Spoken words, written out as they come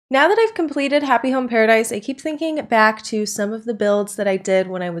Now that I've completed Happy Home Paradise, I keep thinking back to some of the builds that I did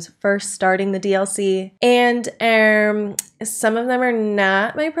when I was first starting the DLC, and some of them are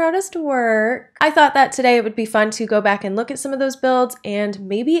not my proudest work. I thought that today it would be fun to go back and look at some of those builds and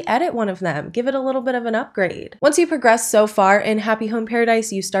maybe edit one of them, give it a little bit of an upgrade. Once you progress so far in Happy Home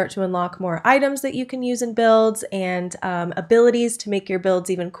Paradise, you start to unlock more items that you can use in builds and abilities to make your builds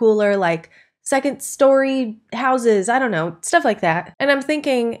even cooler, like second story houses, I don't know, stuff like that. And I'm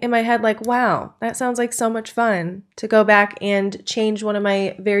thinking in my head like, wow, that sounds like so much fun to go back and change one of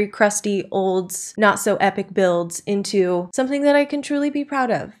my very crusty old, not so epic builds into something that I can truly be proud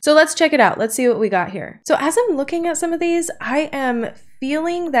of. So let's check it out. Let's see what we got here. So as I'm looking at some of these, I am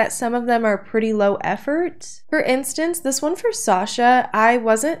feeling that some of them are pretty low effort. For instance, this one for Sasha, I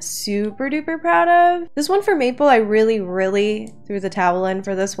wasn't super duper proud of. This one for Maple, I really threw the towel in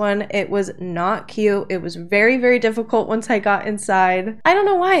for this one. It was not cute. It was very difficult once I got inside. I don't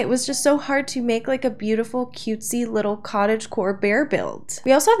know why, it was just so hard to make like a beautiful cutesy little cottagecore bear build.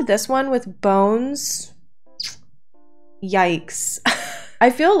 We also have this one with bones. Yikes. I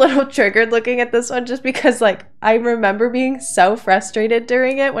feel a little triggered looking at this one just because like I remember being so frustrated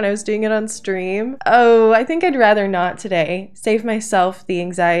during it when I was doing it on stream. Oh, I think I'd rather not today. Save myself the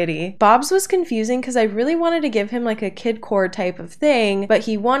anxiety. Bob's was confusing because I really wanted to give him like a kid core type of thing, but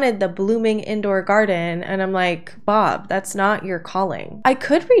he wanted the blooming indoor garden and I'm like, Bob, that's not your calling. I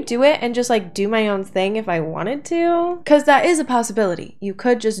could redo it and just like do my own thing if I wanted to, because that is a possibility. You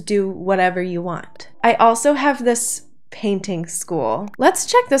could just do whatever you want. I also have this painting school. Let's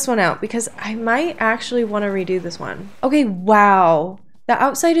check this one out because I might actually want to redo this one. Okay, wow. The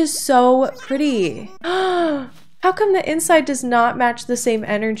outside is so pretty. How come the inside does not match the same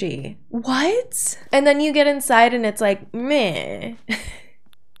energy? What? And then you get inside and it's like, meh.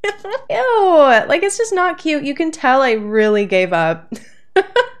 Ew, like it's just not cute. You can tell I really gave up.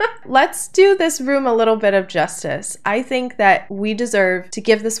 Let's do this room a little bit of justice. I think that we deserve to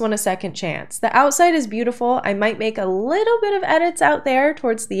give this one a second chance. The outside is beautiful. I might make a little bit of edits out there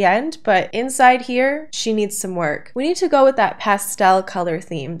towards the end, but inside here, she needs some work. We need to go with that pastel color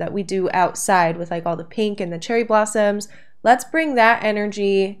theme that we do outside with like all the pink and the cherry blossoms. Let's bring that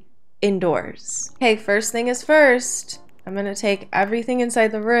energy indoors. Okay, first thing is first. I'm gonna take everything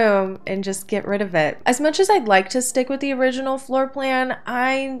inside the room and just get rid of it. As much as I'd like to stick with the original floor plan,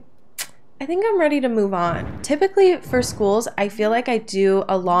 I think I'm ready to move on. Typically for schools, I feel like I do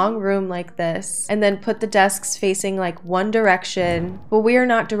a long room like this and then put the desks facing like one direction, but we are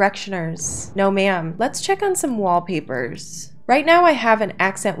not directioners. No ma'am. Let's check on some wallpapers. Right now I have an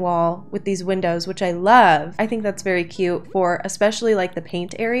accent wall with these windows, which I love. I think that's very cute for especially like the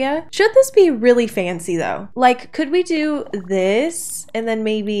paint area. Should this be really fancy though? Like, could we do this and then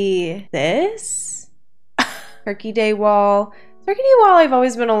maybe this? Turkey Day wall. Turkey Day wall I've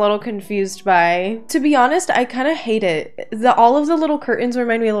always been a little confused by. To be honest, I kind of hate it. All of the little curtains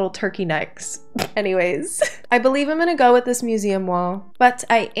remind me of little turkey necks. Anyways, I believe I'm gonna go with this museum wall, but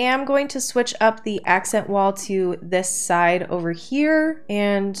I am going to switch up the accent wall to this side over here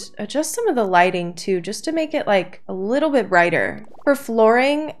and adjust some of the lighting too, just to make it like a little bit brighter. For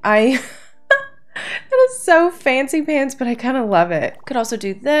flooring, that is so fancy pants, but I kind of love it. Could also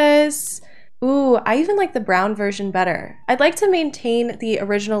do this. Ooh, I even like the brown version better. I'd like to maintain the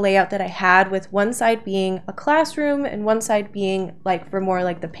original layout that I had with one side being a classroom and one side being like for more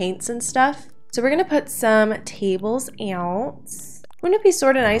like the paints and stuff. So we're gonna put some tables out. Wouldn't it be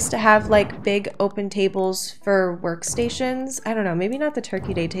sort of nice to have like big open tables for workstations? I don't know, maybe not the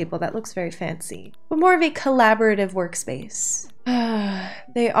Turkey Day table, that looks very fancy, but more of a collaborative workspace.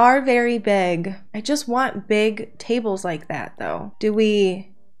 They are very big. I just want big tables like that though. Do we?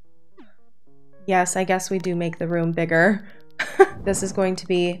 Yes, I guess we do make the room bigger. This is going to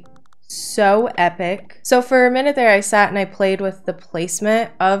be so epic. So for a minute there, I sat and I played with the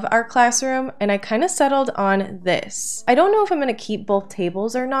placement of our classroom and I kind of settled on this. I don't know if I'm going to keep both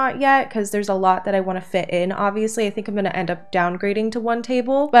tables or not yet because there's a lot that I want to fit in. Obviously, I think I'm going to end up downgrading to one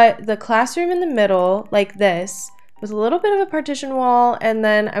table, but the classroom in the middle like this with a little bit of a partition wall, and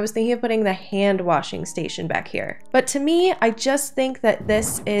then I was thinking of putting the hand washing station back here. But to me, I just think that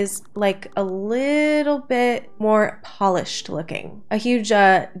this is like a little bit more polished looking. A huge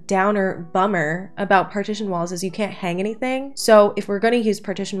downer bummer about partition walls is you can't hang anything. So if we're gonna use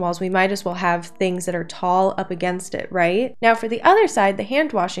partition walls, we might as well have things that are tall up against it, right? Now for the other side, the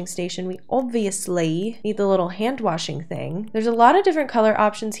hand washing station, we obviously need the little hand washing thing. There's a lot of different color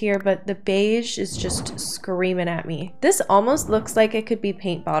options here, but the beige is just screaming at me. This almost looks like it could be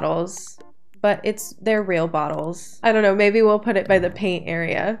paint bottles. but they're real bottles. I don't know, maybe we'll put it by the paint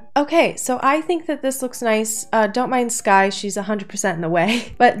area. Okay, so I think that this looks nice. Don't mind Skye, she's 100% in the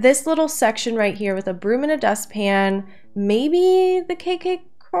way. But this little section right here with a broom and a dustpan, maybe the KK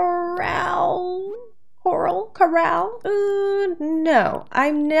Corral? No.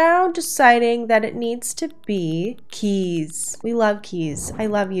 I'm now deciding that it needs to be keys. We love keys. I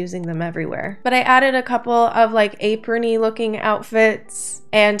love using them everywhere. But I added a couple of like aprony looking outfits,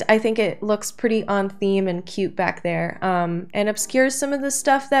 and I think it looks pretty on theme and cute back there, and obscures some of the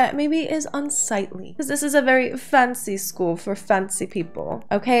stuff that maybe is unsightly, because this is a very fancy school for fancy people.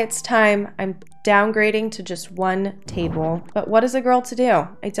 Okay, it's time. I'm downgrading to just one table. But what is a girl to do?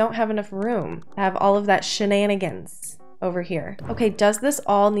 I don't have enough room to have all of that shenanigans over here. Okay, does this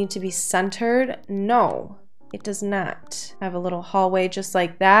all need to be centered? No, it does not. I have a little hallway just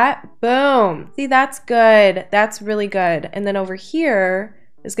like that. Boom. See, that's good. That's really good. And then over here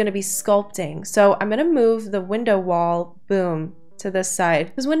is going to be sculpting. So I'm going to move the window wall, boom, to this side.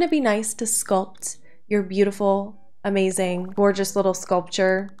 Because wouldn't it be nice to sculpt your beautiful, amazing, gorgeous little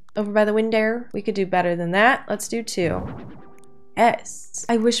sculpture over by the window? We could do better than that. Let's do 2. S.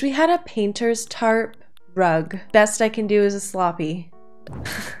 I wish we had a painter's tarp rug. Best I can do is a sloppy.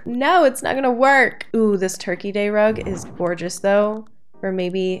 No, it's not gonna work. Ooh, this Turkey Day rug is gorgeous though, for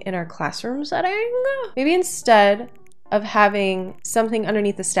maybe in our classroom setting. Maybe instead of having something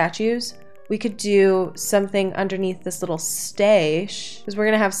underneath the statues, we could do something underneath this little stage, because we're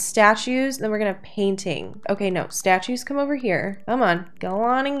gonna have statues and then we're gonna have painting. Okay, no, statues come over here. Come on, go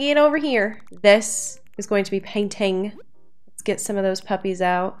on and get over here. This is going to be painting. Let's get some of those puppies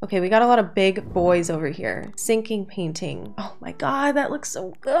out. Okay, we got a lot of big boys over here. Sinking painting. Oh my God, that looks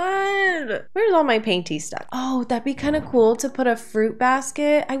so good. Where's all my painty stuff? Oh, that'd be kind of cool to put a fruit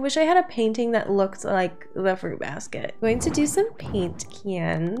basket. I wish I had a painting that looked like the fruit basket. Going to do some paint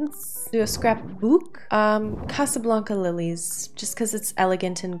cans. Do a scrapbook. Casablanca lilies, just because it's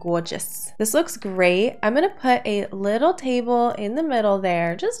elegant and gorgeous. This looks great. I'm gonna put a little table in the middle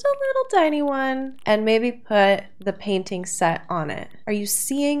there, just a little tiny one, and maybe put the painting set on it. Are you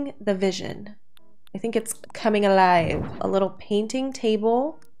seeing the vision? I think it's coming alive. A little painting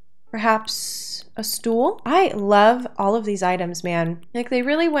table, perhaps a stool. I love all of these items, man. Like, they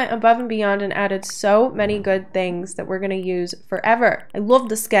really went above and beyond and added so many good things that we're gonna use forever. I love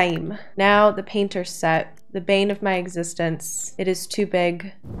this game. Now the painter set, the bane of my existence. It is too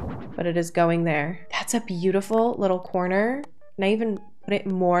big, but it is going there. That's a beautiful little corner. Can I even put it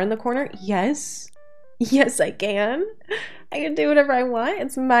more in the corner? Yes. Yes, I can. I can do whatever I want.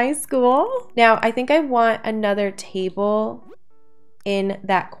 It's my school. Now, I think I want another table in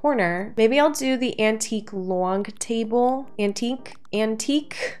that corner. Maybe I'll do the antique long table. Antique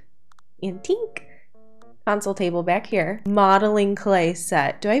console table back here. Modeling clay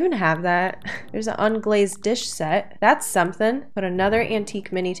set. Do I even have that? There's an unglazed dish set. That's something. Put another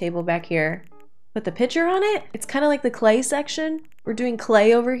antique mini table back here. Put the picture on it. It's kind of like the clay section. We're doing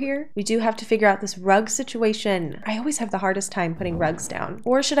clay over here. We do have to figure out this rug situation. I always have the hardest time putting rugs down.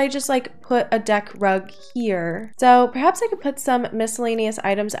 Or should I just like put a deck rug here? So perhaps I could put some miscellaneous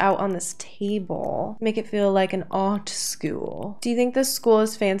items out on this table. Make it feel like an art school. Do you think this school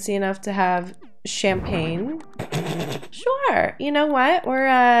is fancy enough to have champagne? Sure. You know what?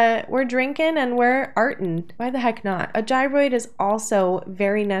 We're drinking and we're artin'. Why the heck not? A gyroid is also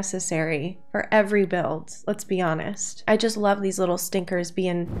very necessary for every build. Let's be honest. I just love these little stinkers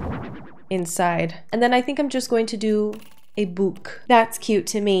being inside. And then I think I'm just going to do a book. That's cute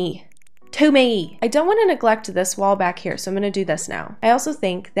to me. I don't want to neglect this wall back here, so I'm going to do this now. I also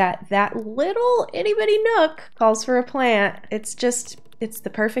think that that little itty bitty nook calls for a plant. It's the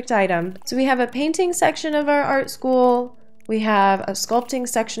perfect item. So we have a painting section of our art school. We have a sculpting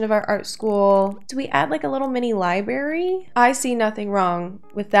section of our art school. Do we add like a little mini library? I see nothing wrong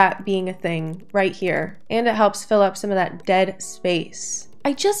with that being a thing right here. And it helps fill up some of that dead space.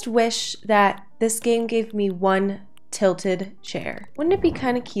 I just wish that this game gave me one tilted chair. Wouldn't it be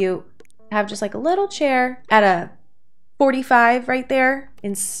kind of cute to have just like a little chair at a 45 right there?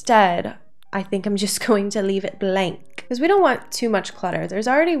 Instead, I think I'm just going to leave it blank because we don't want too much clutter. There's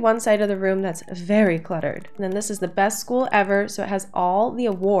already one side of the room that's very cluttered. And then this is the best school ever, so it has all the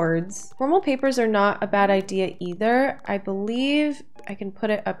awards. Formal papers are not a bad idea either. I believe I can put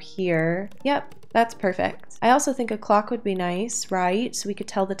it up here. Yep, that's perfect. I also think a clock would be nice, right? So we could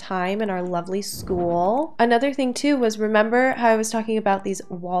tell the time in our lovely school. Another thing too was, remember how I was talking about these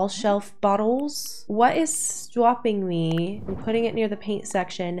wall shelf bottles? What is stopping me from putting it near the paint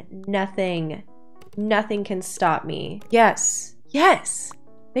section? Nothing. Nothing can stop me. Yes. Yes.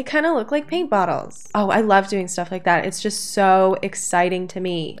 They kind of look like paint bottles. Oh, I love doing stuff like that. It's just so exciting to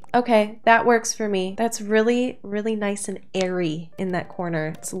me. Okay, that works for me. That's really, really nice and airy in that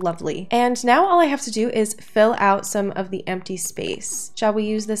corner. It's lovely. And now all I have to do is fill out some of the empty space. Shall we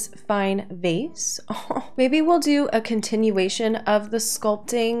use this fine vase? Oh, maybe we'll do a continuation of the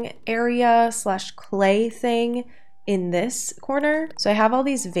sculpting area slash clay thing in this corner. So I have all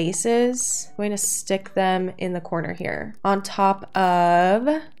these vases. I'm going to stick them in the corner here on top of,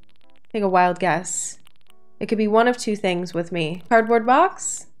 take a wild guess. It could be one of two things with me. Cardboard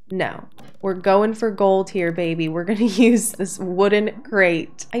box? No. We're going for gold here, baby. We're gonna use this wooden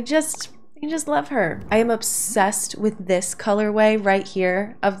crate. I just love her. I am obsessed with this colorway right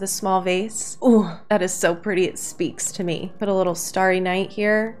here of the small vase. Ooh, that is so pretty. It speaks to me. Put a little starry night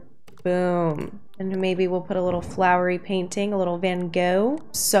here. Boom. And maybe we'll put a little flowery painting, a little Van Gogh.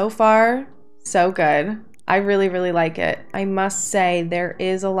 So far, so good. I really, really like it. I must say there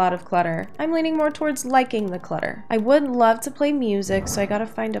is a lot of clutter. I'm leaning more towards liking the clutter. I would love to play music, so I gotta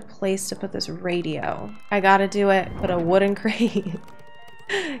find a place to put this radio. I gotta do it. Put a wooden crate.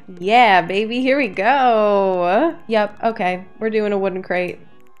 Yeah, baby, here we go. Yep, okay, we're doing a wooden crate.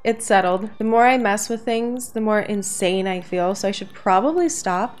 It's settled. The more I mess with things, the more insane I feel, so I should probably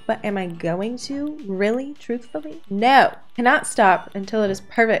stop, but am I going to? Really? Truthfully? No. Cannot stop until it is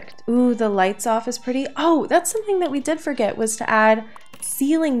perfect. Ooh, the lights off is pretty. Oh, that's something that we did forget, was to add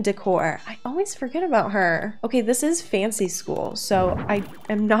ceiling decor. I always forget about her. Okay, this is fancy school, so I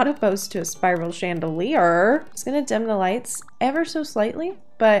am not opposed to a spiral chandelier. Just gonna dim the lights ever so slightly,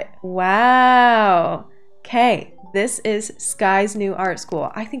 but wow. Okay. This is Skye's new art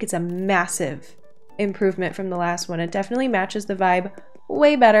school. I think it's a massive improvement from the last one. It definitely matches the vibe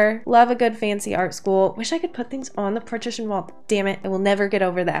way better. Love a good fancy art school. Wish I could put things on the partition wall. Damn it, I will never get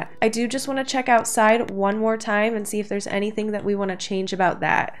over that. I do just want to check outside one more time and see if there's anything that we want to change about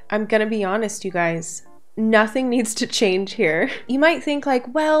that. I'm gonna be honest, you guys. Nothing needs to change here. You might think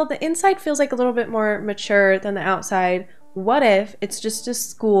like, well, the inside feels like a little bit more mature than the outside. What if it's just a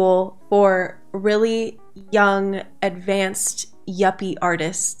school for really young, advanced, yuppie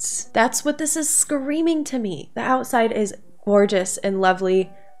artists? That's what this is screaming to me. The outside is gorgeous and lovely.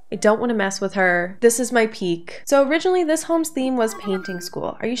 I don't want to mess with her. This is my peak. So originally this home's theme was painting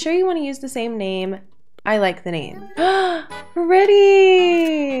school. Are you sure you want to use the same name? I like the name.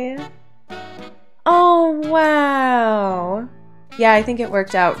 Pretty! Oh, wow. Yeah, I think it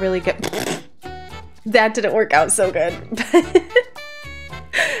worked out really good. That didn't work out so good.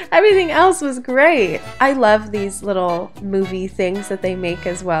 Everything else was great. I love these little movie things that they make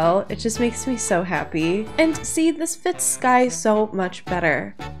as well. It just makes me so happy. And see, this fits Skye so much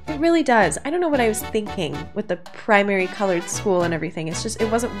better. It really does. I don't know what I was thinking with the primary colored school and everything. It's just, it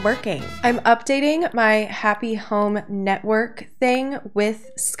wasn't working. I'm updating my Happy Home Network thing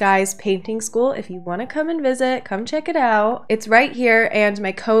with Skye's painting school. If you want to come and visit, come check it out. It's right here and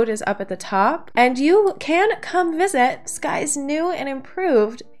my code is up at the top. And you can come visit Skye's new and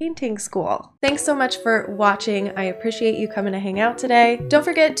improved painting school. Thanks so much for watching. I appreciate you coming to hang out today. Don't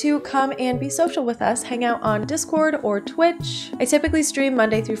forget to come and be social with us. Hang out on Discord or Twitch. I typically stream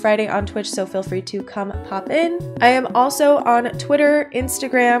Monday through Friday on Twitch, so feel free to come pop in. I am also on Twitter,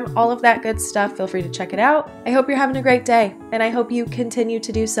 Instagram, all of that good stuff. Feel free to check it out. I hope you're having a great day, and I hope you continue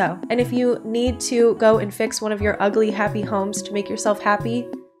to do so. And if you need to go and fix one of your ugly, happy homes to make yourself happy,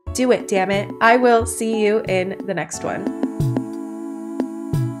 do it, damn it. I will see you in the next one.